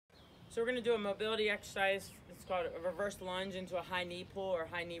So we're going to do a mobility exercise. It's called a reverse lunge into a high knee pull or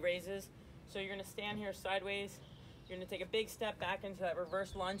high knee raises. So you're going to stand here sideways. You're going to take a big step back into that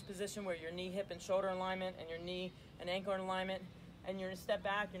reverse lunge position where your knee, hip, and shoulder alignment and your knee and ankle in alignment. And you're going to step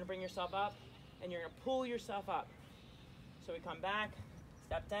back, you're going to bring yourself up, and you're going to pull yourself up. So we come back,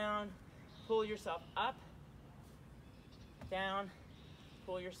 step down, pull yourself up, down,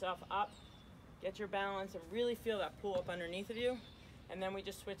 pull yourself up. Get your balance and really feel that pull up underneath of you. And then we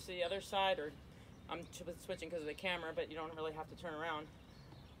just switch to the other side, or I'm switching because of the camera, but you don't really have to turn around.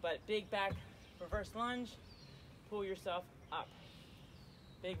 But big back reverse lunge, pull yourself up.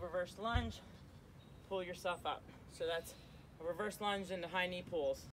 Big reverse lunge, pull yourself up. So that's a reverse lunge into high knee pulls.